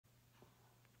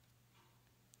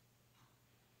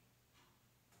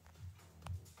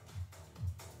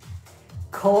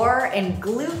core and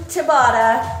glute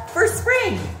Tabata for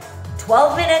spring.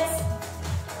 12 minutes.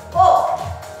 4,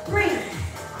 3,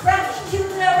 crunch to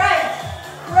the right,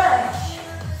 crunch,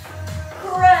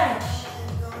 crunch,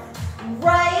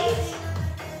 right,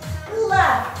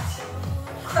 left,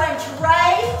 crunch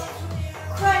right,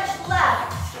 crunch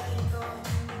left.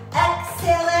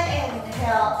 Exhale and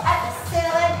inhale,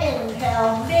 exhale and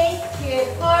inhale. Make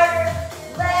it harder.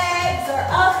 Legs are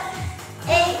up,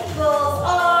 ankles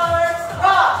are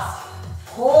crossed.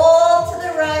 Pull to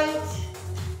the right.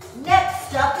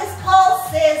 Next up is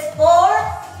pulses. 4,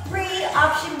 3,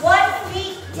 option 1,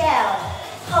 feet down.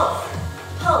 Pulse,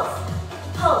 pulse,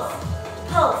 pulse,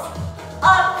 pulse.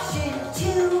 Option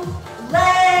 2,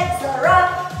 legs are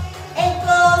up,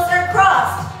 ankles are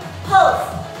crossed. Pulse,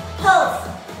 pulse,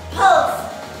 pulse.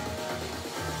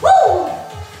 Woo!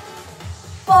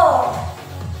 4,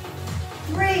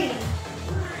 3,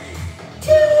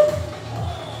 2,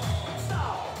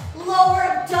 lower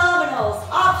abdominals.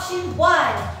 Option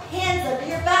 1, hands under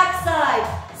your backside.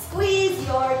 Squeeze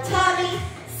your tummy.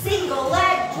 Single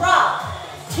leg drop.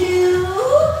 2,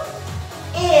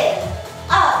 in,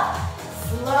 up,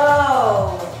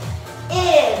 slow.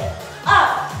 In,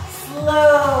 up,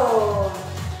 slow.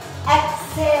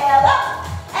 Exhale up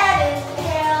and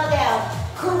inhale down.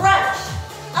 Crunch,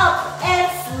 up and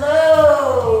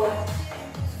slow.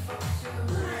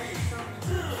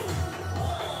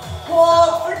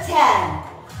 Hold for 10.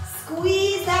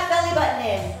 Squeeze that belly button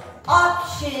in.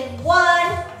 Option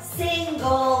 1,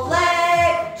 single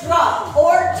leg drop.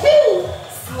 Or 2,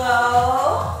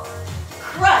 slow.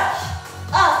 Crunch,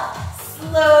 up,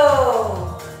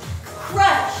 slow.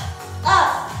 Crunch,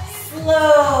 up,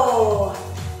 slow.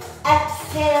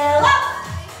 Exhale up,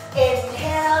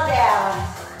 inhale down.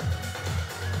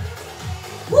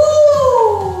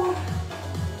 Woo!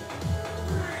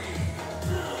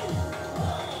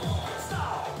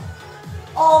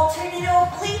 Alternate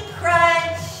oblique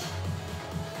crunch.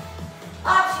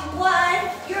 Option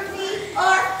 1, your feet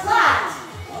are flat.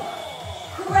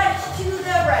 Crunch to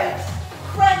the right,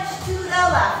 crunch to the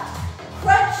left,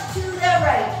 crunch to the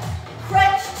right,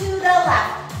 crunch to the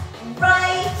left,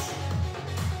 right,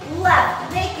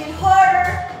 left. Make it harder.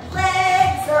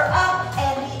 Legs are up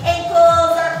and the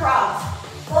ankles are crossed.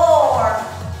 4,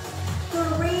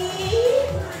 3,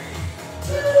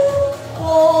 2,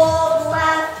 hold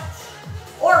left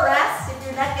or rest if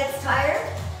your neck gets tired.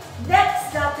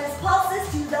 Next up is pulses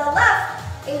to the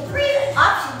left. In 3,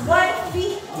 option 1,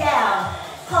 feet down.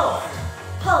 Pulse,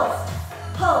 pulse,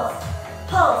 pulse,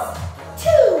 pulse.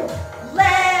 2,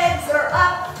 legs are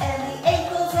up and the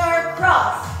ankles are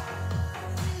crossed.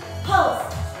 Pulse,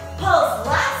 pulse,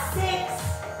 last 6,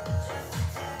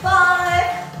 5,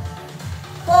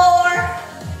 4,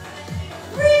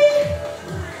 3,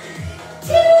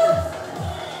 2,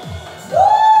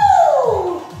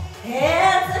 woo!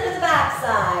 Hands under the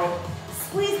backside.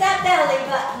 Squeeze that belly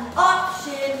button.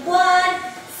 Option 1,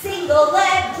 single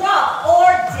leg drop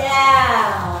or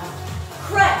down.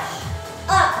 Crunch,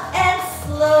 up and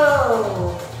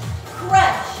slow.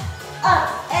 Crunch, up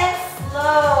and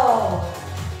slow.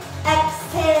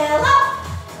 Exhale up,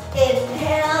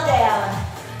 inhale down.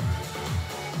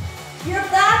 Your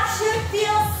back should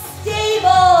feel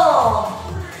stable.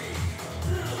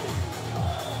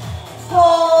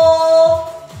 Hold.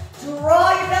 Draw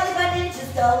your belly button in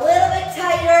just a little bit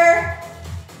tighter.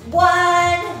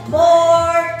 1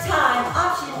 more time.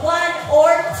 Option 1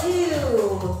 or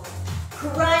 2.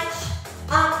 Crunch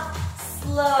up,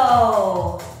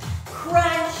 slow.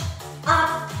 Crunch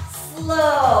up,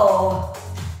 slow.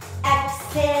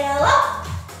 Exhale up,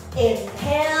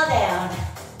 inhale down.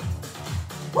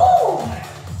 Woo!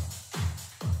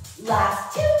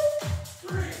 Last 2.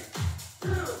 3, 2,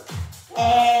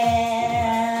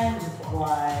 and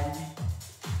 1.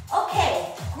 Okay,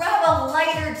 grab a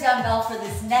lighter dumbbell for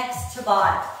this next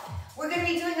Tabata. We're going to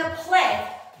be doing a plank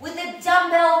with a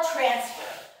dumbbell transfer.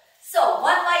 So 1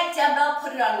 light dumbbell,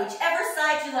 put it on whichever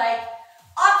side you like.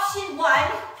 Option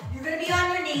 1, you're going to be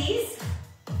on your knees.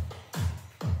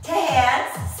 To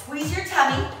hands, squeeze your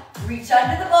tummy, reach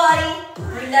under the body,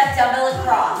 bring that dumbbell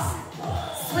across.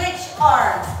 Switch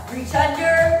arms, reach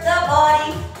under the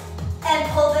body, and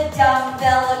pull the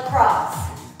dumbbell across.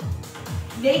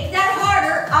 Make that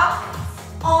harder, up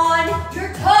on your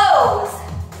toes.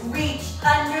 Reach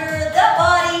under the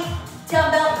body,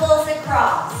 dumbbell pulls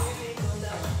across.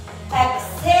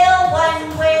 Exhale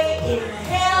 1 way,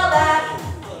 inhale back,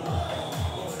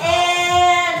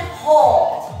 and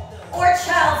hold. Or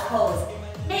child's pose.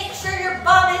 Make sure your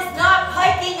bum is not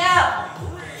piking out.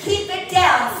 Keep it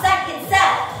down, second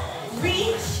set.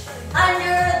 Reach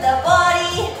under the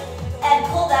body and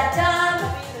pull that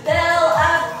dumbbell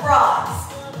out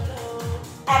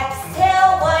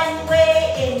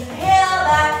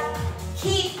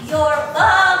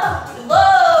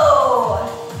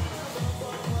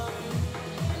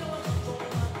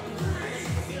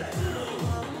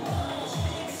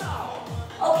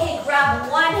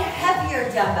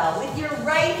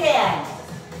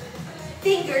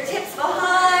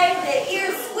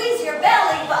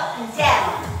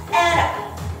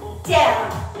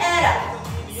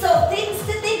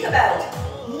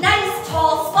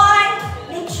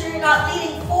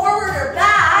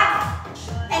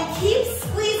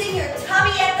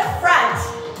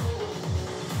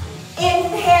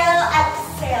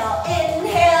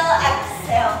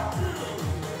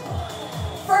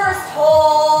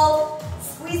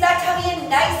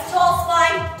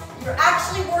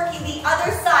the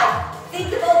other side.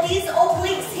 Think about these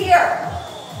obliques here.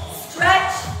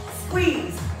 Stretch,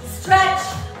 squeeze, stretch,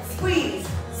 squeeze,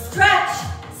 stretch,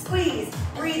 squeeze.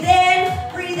 Breathe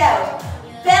in, breathe out.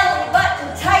 Belly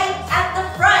button tight at the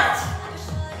front.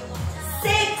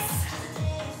 6,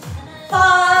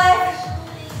 5,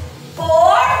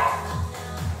 4,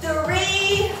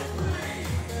 3,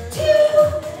 2.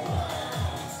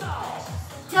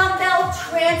 Dumbbell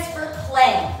transfer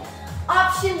plank.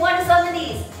 Option 1 is on the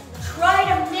knees. Try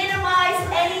to minimize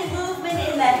any movement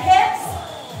in the hips.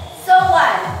 So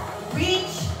 1,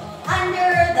 reach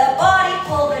under the body,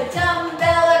 pull the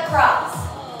dumbbell across.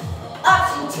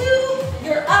 Option 2,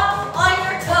 you're up on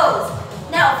your toes.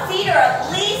 Now feet are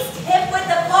at least hip width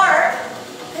apart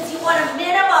because you want to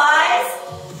minimize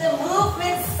the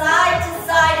movement side to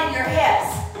side in your hips.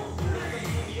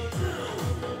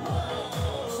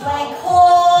 Plank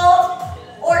hold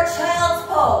or child's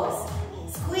pose.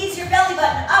 Squeeze your belly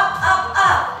button up, up,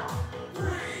 up.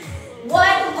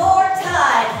 1 more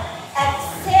time.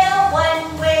 Exhale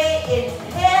one way,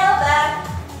 inhale back.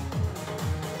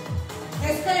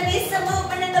 There's going to be some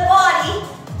movement in the body,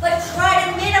 but try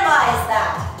to minimize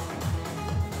that.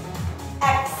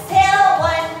 Exhale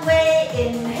one way,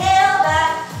 inhale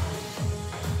back.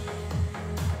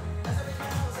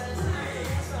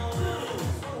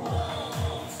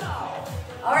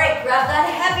 All right, grab that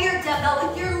heavier dumbbell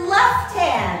with your left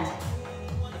hand.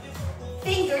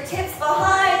 Fingertips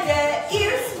behind the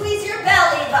ears, squeeze your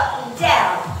belly button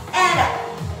down and up.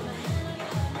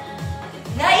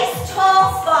 Nice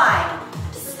tall spine.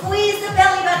 Squeeze the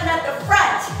belly button at the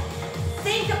front.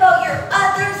 Think about your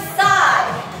other side.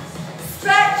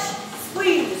 Stretch,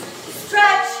 squeeze,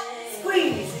 stretch,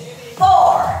 squeeze.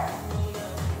 4,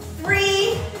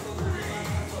 3,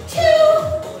 2,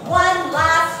 1.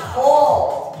 Last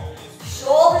hold.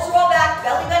 Shoulders roll back,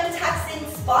 belly button tucks in,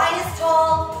 spine is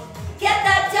tall. Get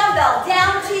that dumbbell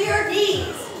down to your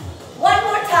knees. 1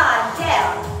 more time.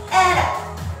 Down and up.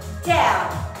 Down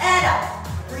and up.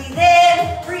 Breathe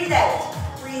in, breathe out.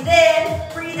 Breathe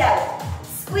in, breathe out.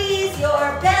 Squeeze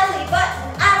your belly button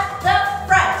at the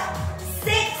front.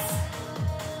 6,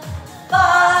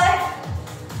 5,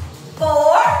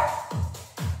 4,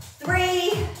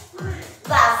 3,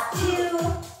 last 2,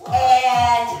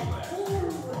 and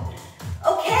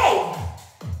okay.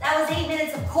 That was 8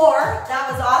 minutes of core. That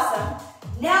was awesome.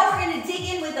 Now we're going to dig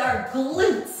in with our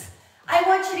glutes. I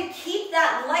want you to keep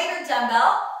that lighter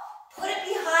dumbbell. Put it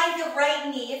behind the right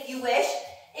knee if you wish.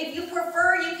 If you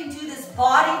prefer, you can do this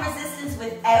body resistance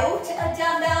without a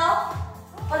dumbbell,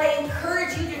 but I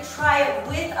encourage you to try it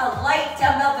with a light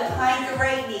dumbbell behind the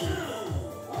right knee.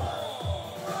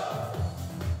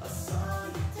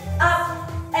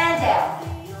 Up and down,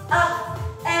 up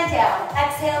and down.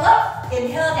 Exhale up,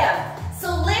 inhale down. So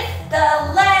lift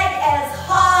the leg as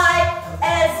high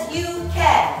as you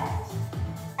can.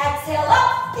 Exhale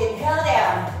up, inhale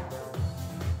down.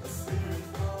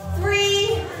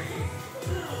 3,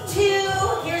 2,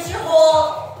 here's your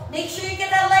hold. Make sure you get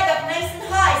that leg up nice and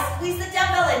high. Squeeze the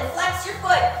dumbbell in, flex your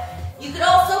foot. You could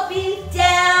also be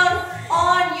down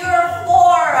on your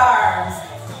forearms.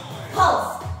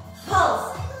 Pulse,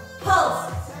 pulse,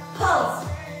 pulse, pulse.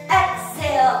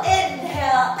 Exhale,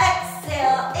 inhale,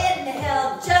 exhale,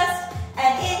 inhale. Just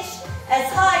an inch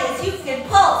as high as you can.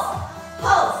 Pulse,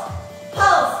 pulse,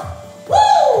 pulse.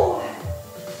 Woo!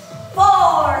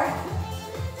 4,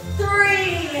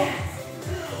 3,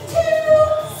 2,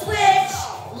 switch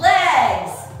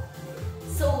legs.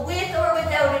 So with or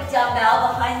without a dumbbell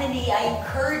behind the knee, I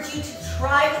encourage you to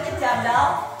try with a dumbbell.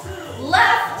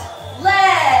 Left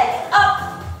leg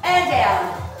up and down.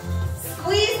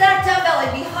 Squeeze that dumbbell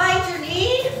in behind your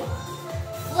knee.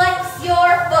 Flex your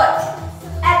foot.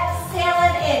 Exhale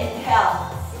and inhale.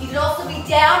 You can also be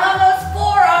down on those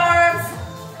forearms.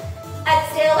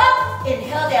 Exhale up,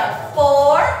 inhale down.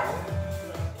 4,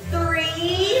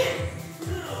 3,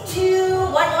 2,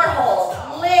 1 more hold.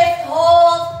 Lift,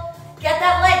 hold. Get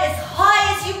that leg as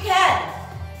high as you can.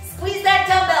 Squeeze that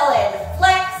dumbbell in.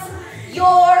 Flex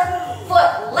your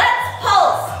foot. Let's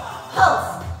pulse.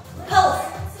 Pulse, pulse,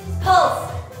 pulse.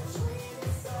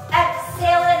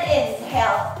 Exhale and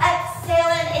inhale.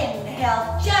 Exhale and inhale.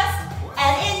 Just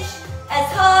an inch as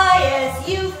high as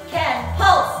you can.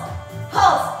 Pulse,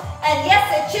 pulse. And yes,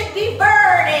 it should be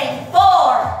burning.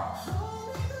 4,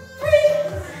 3,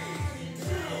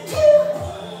 2.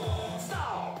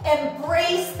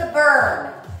 Embrace the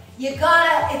burn.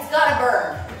 It's gotta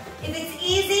burn. If it's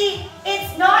easy,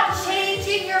 it's not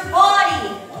changing your body.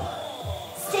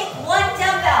 Stick 1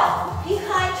 dumbbell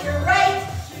behind your right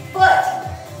foot.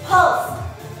 Pulse,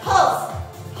 pulse,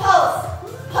 pulse,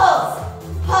 pulse,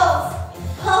 pulse,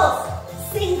 pulse.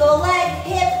 Single leg.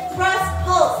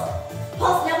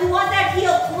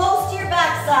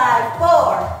 left side.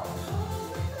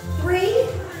 4, 3,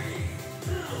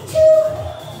 2,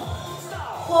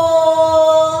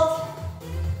 hold.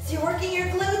 So you're working your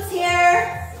glutes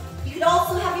here. You can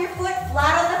also have your foot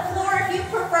flat on the floor if you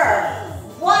prefer.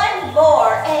 One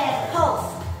more, and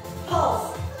pulse,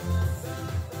 pulse.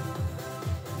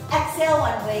 Exhale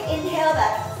one way, inhale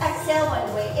back. Exhale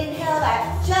one way, inhale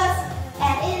back. Just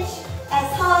an inch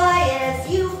as high as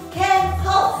you can.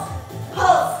 Pulse,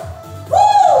 pulse.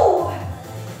 Woo!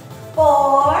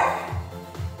 4,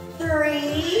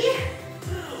 3,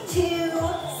 2,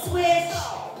 switch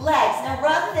legs. Now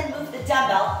rather than move the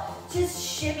dumbbell, just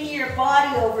shimmy your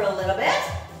body over a little bit.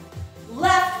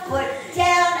 Left foot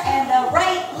down and the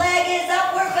right leg is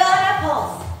up. We're gonna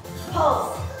pulse,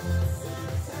 pulse.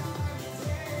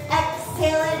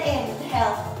 Exhale and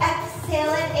inhale,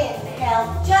 exhale and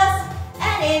inhale. Just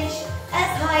an inch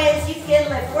as high as you can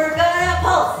lift. We're gonna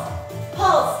pulse,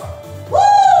 pulse.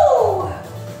 Woo!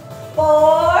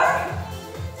 4,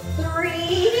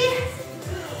 3,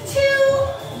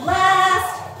 2,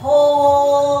 last,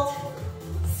 hold.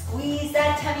 Squeeze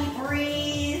that tummy,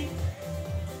 breathe.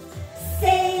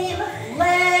 Same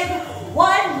leg,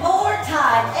 one more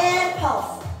time, and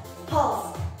pulse,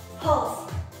 pulse,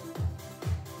 pulse.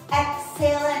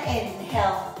 Exhale and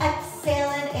inhale, exhale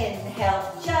and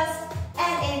inhale. Just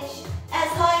an inch as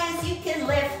high as you can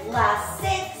lift. Last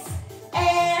 6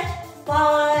 and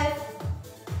 5,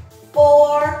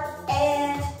 4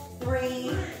 and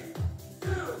 3,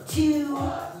 2,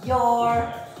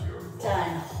 you're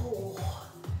done. Oh.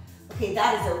 Okay,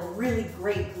 that is a really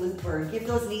great glute burn. Give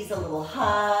those knees a little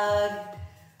hug.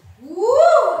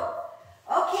 Woo!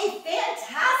 Okay,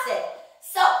 fantastic.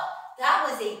 So that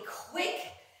was a quick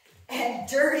and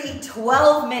dirty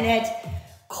 12-minute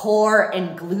core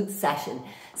and glute session.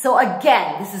 So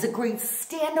again, this is a great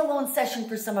standalone session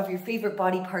for some of your favorite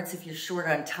body parts if you're short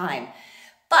on time.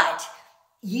 But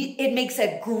it makes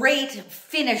a great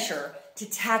finisher to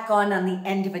tack on the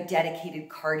end of a dedicated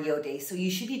cardio day. So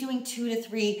you should be doing 2 to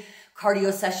 3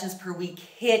 cardio sessions per week,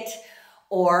 HIIT,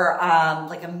 or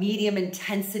like a medium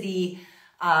intensity,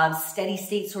 steady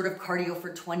state sort of cardio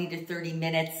for 20 to 30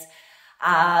 minutes.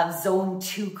 Zone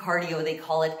 2 cardio, they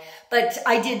call it. But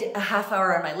I did a half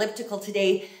hour on my elliptical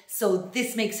today, so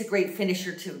this makes a great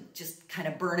finisher to just kind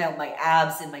of burn out my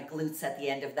abs and my glutes at the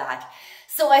end of that.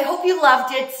 So I hope you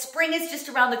loved it. Spring is just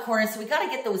around the corner, so we got to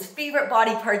get those favorite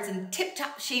body parts in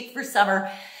tip-top shape for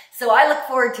summer. So I look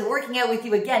forward to working out with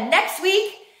you again next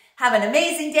week. Have an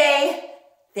amazing day.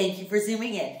 Thank you for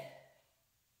zooming in.